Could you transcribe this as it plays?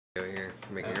Here,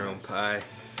 making your own pie.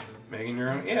 Making your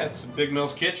own? Yeah, it's Big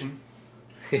Mill's Kitchen.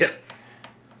 Yeah.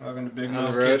 Welcome to Big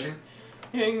Mill's Kitchen.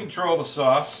 Yeah, you can control the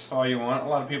sauce all you want. A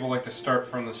lot of people like to start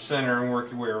from the center and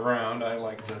work your way around. I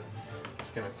like to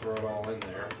just kind of throw it all in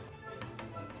there.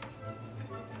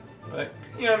 But,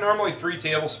 you know, normally 3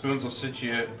 tablespoons will sit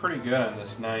you pretty good on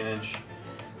this 9-inch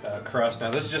crust. Now,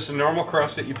 this is just a normal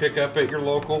crust that you pick up at your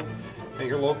local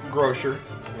grocer.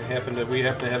 We happen to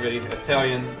have a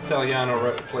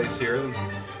Italiano place here, and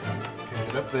picked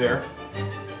it up there.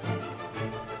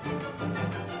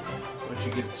 Once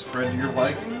you get it spread to your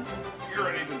liking, you're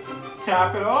ready to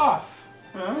top it off.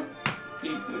 Huh? So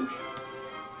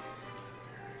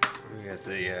we got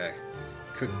the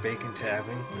cooked bacon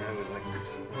tapping. I was like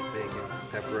bacon,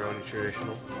 pepperoni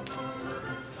traditional.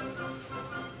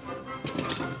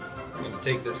 I'm going to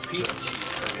take this pita cheese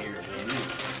from here, Jamie.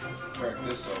 Crack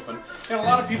this open. And a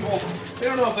lot of people, they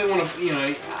don't know if they want to, you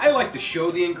know, I like to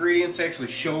show the ingredients, actually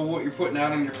show what you're putting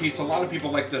out on your pizza. A lot of people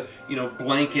like to, you know,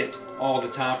 blanket all the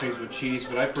toppings with cheese,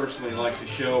 but I personally like to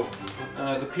show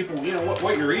the people, you know,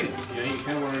 what you're eating. You know, you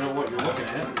kind of want to know what you're looking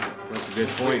at. That's a good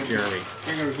point, Jeremy.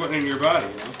 You're going to be putting in your body,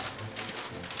 you know.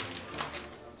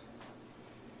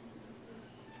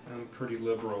 I'm pretty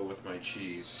liberal with my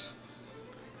cheese.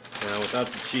 Well, without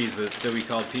the cheese, but it'd still be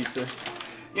called pizza.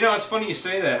 You know, it's funny you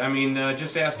say that. I mean,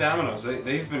 just ask Domino's.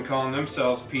 They've been calling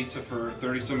themselves pizza for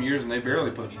 30-some years, and they barely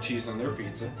put any cheese on their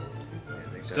pizza. Yeah, I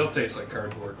think Still tastes like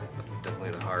cardboard. That's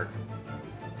definitely the heart.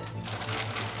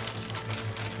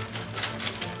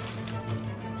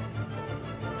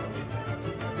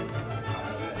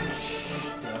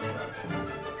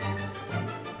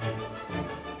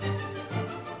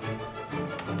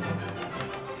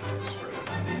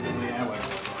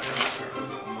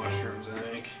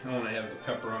 I want to have the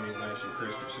pepperoni nice and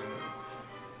crispy, so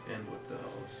end with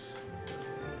those.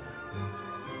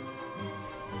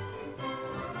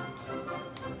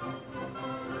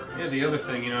 Yeah, the other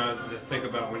thing, you know, to think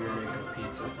about when you're making a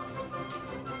pizza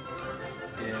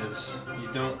is you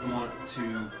don't want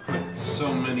to put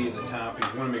so many of the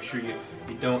toppings. You want to make sure you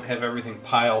don't have everything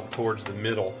piled towards the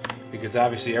middle, because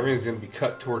obviously everything's going to be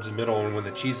cut towards the middle, and when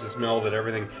the cheese is melted,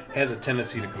 everything has a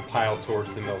tendency to compile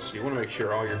towards the middle. So you want to make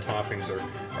sure all your toppings are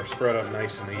spread out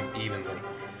nice and evenly.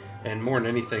 And more than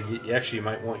anything, you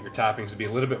might want your toppings to be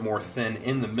a little bit more thin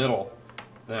in the middle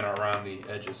than around the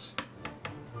edges.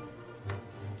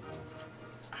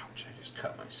 Ouch, I just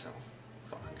cut myself.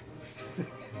 Fuck.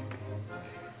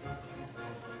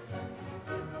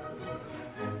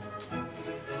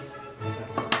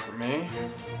 That worked for me.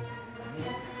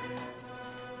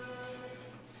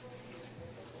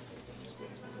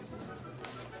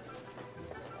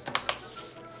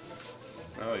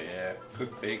 Oh yeah,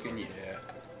 cooked bacon, yeah.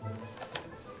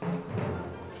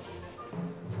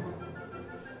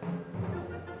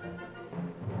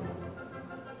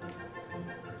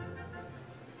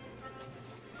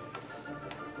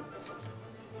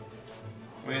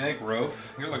 What do you think,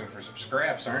 Rofe? You're looking for some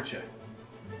scraps, aren't you?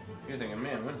 You're thinking,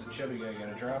 man, when's the chubby guy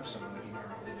gonna drop some like he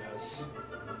normally does?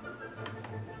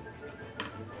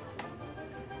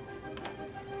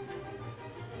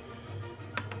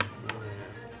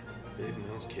 Big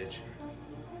Mill's Kitchen.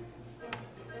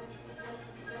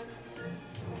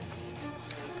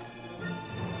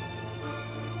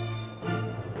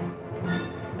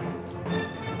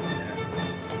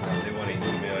 They want to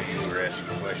email you or ask you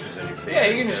questions on your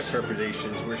favorite you can just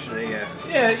preparations. Where should they?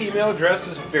 Yeah, email address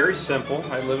is very simple.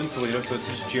 I live in Toledo, so it's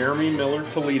just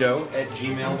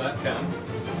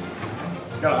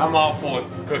jeremymillertoledo@gmail.com. I'm all full of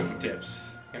cooking tips,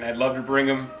 and I'd love to bring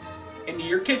them into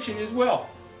your kitchen as well.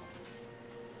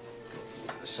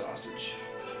 The sausage.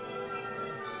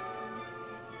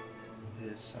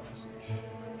 This sausage.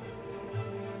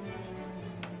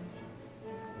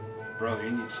 Brother,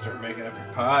 you need to start making up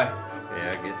your pie.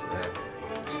 Yeah, I'll get to that.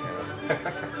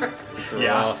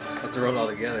 Yeah. I'll throw it all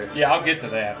together. Yeah, I'll get to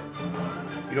that.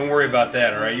 You don't worry about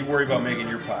that, alright? You worry about making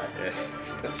your pie. Yeah,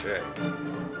 that's right.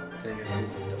 Thing is, I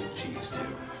need double cheese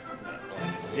too.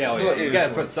 Yeah, well, you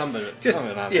gotta put some of it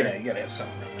on there. Yeah, you gotta have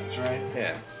something. That's right.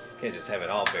 Yeah. Can't just have it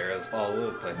all bare. It'll fall all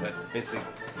over the place. That basically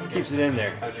keeps it in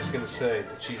there. I was just gonna say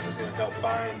the cheese is gonna help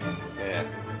bind the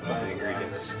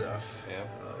ingredients, this stuff. Yeah.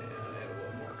 Oh yeah, add a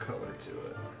little more color to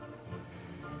it.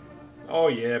 Oh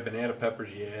yeah, banana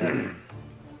peppers. Yeah.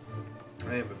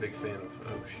 I am a big fan of.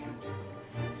 Oh shoot.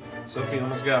 Sophie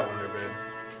almost got one there, babe.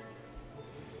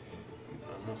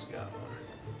 Almost got one.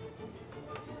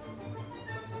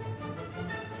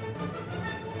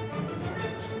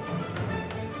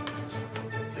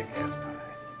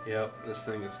 Yep, this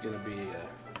thing is going to be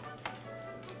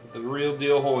the real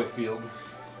deal Holyfield.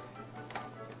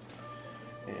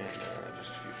 And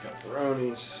just a few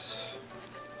pepperonis.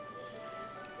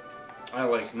 I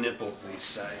like nipples these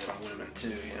size on women too,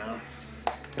 you know.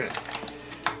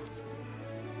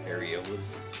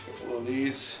 Areolas. A couple of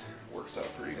these works out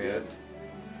pretty good.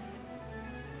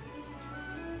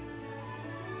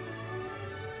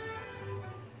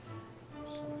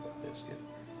 Some of a biscuit.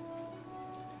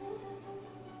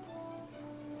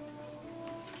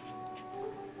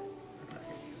 I'm not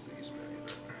gonna use these many,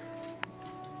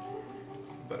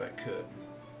 but I could,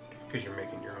 because you're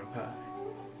making your own pie.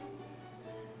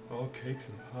 Oh, cakes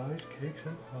and pies, cakes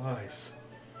and pies.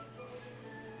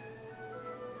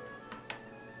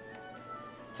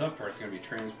 Tough part's going to be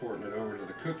transporting it over to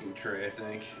the cooking tray, I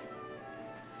think.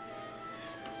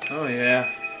 Oh yeah.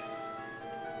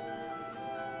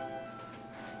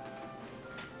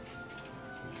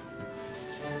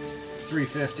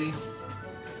 $3.50.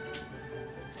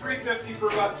 $3.50 for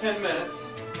about 10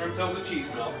 minutes, or until the cheese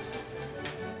melts.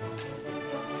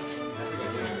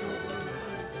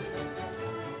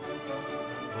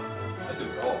 I do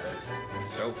it all.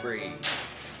 So free.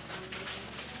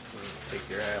 Take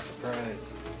your half the prize.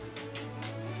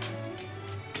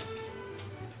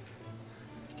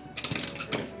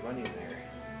 There's some money in there.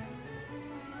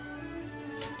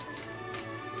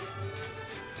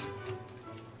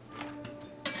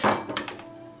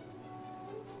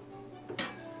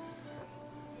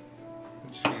 I'm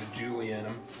just going to julienne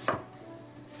them.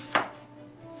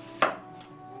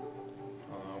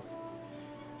 Oh,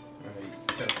 you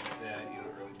cut that, you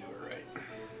don't really do it right.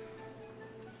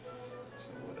 So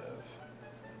whatever.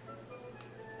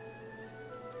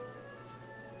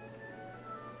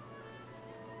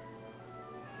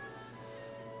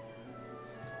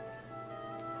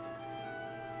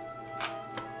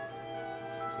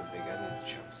 Some big onion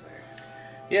chunks there.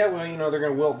 Yeah, well, you know, they're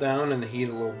going to wilt down in the heat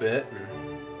a little bit. And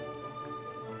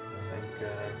I think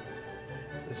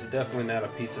this is definitely not a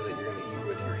pizza that you're going to eat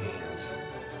with your hands.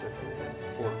 It's definitely a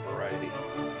fork variety.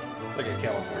 It's like a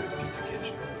California pizza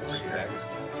kitchen. Next.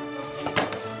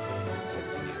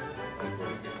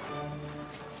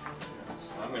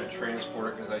 So I'm going to transport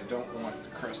it because I don't want the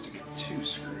crust to get too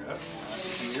screwed up.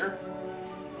 Here.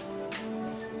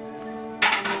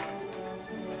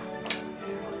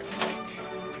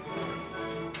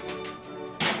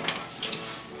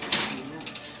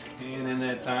 And in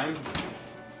that time,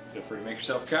 feel free to make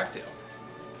yourself a cocktail.